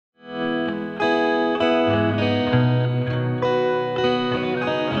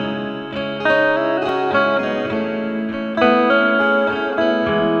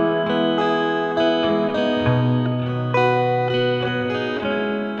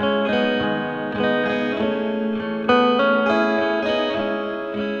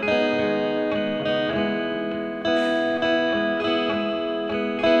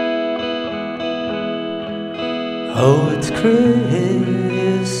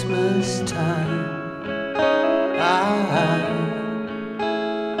Christmas time.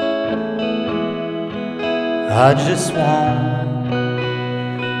 I just want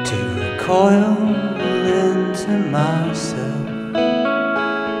to recoil into myself.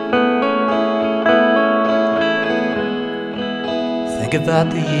 Think about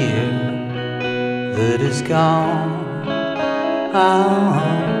the year that is gone.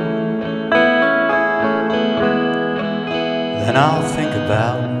 Then I'll think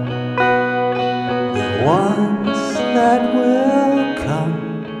about the ones that will come.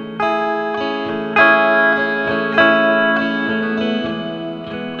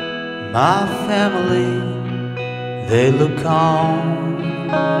 My family, they look on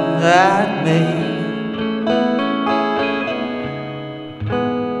at me.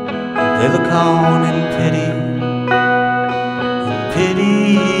 They look on in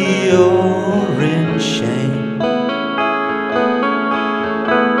pity or in shame.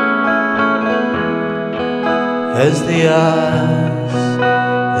 As the eyes,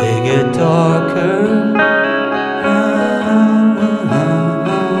 they get darker,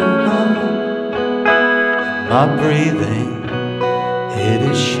 my breathing, it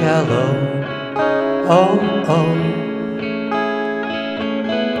is shallow. Oh, oh.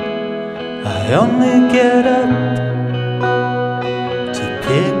 I only get up to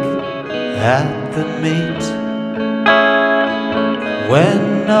pick at the meat when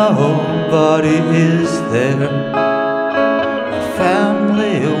nobody is there. My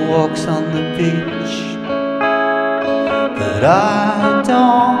family walks on the beach, but I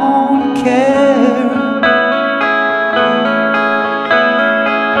don't care.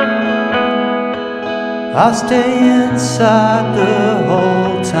 I'll stay inside the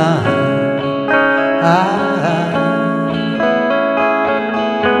whole time.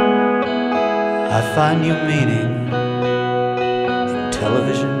 I find new meaning in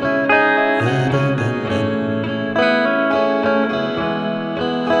television.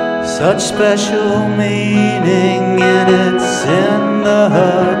 Such special meaning, and it's in the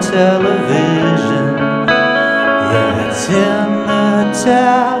television. Yeah, it's in the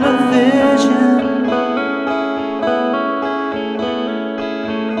television.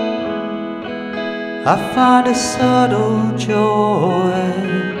 I find a subtle joy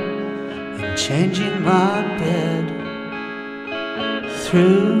in changing my bed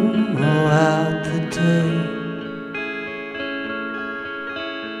throughout the day.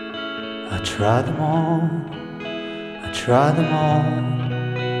 I try them all, I try them all,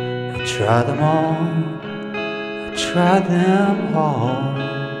 I try them all, I try them all.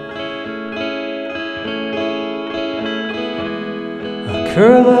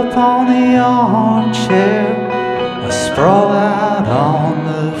 Curl up on the armchair, I sprawl out on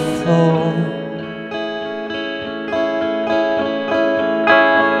the floor.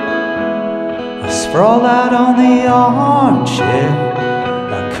 I sprawl out on the armchair,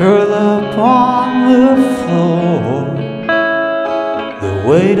 I curl up on the floor. The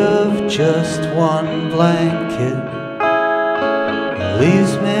weight of just one blanket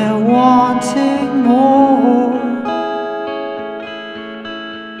leaves me wanting more.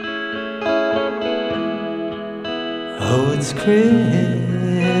 Oh, it's Christmas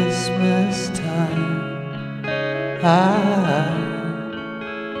time.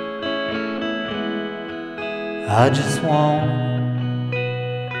 I just want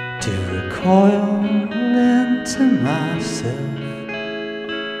to recoil into myself.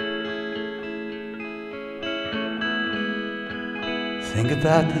 Think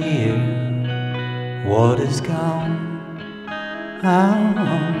about the year, what is gone.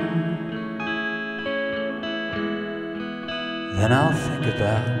 Then I'll think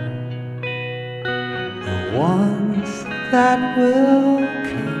about the ones that will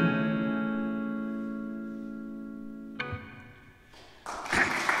come.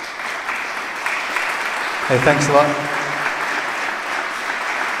 Hey, thanks a lot.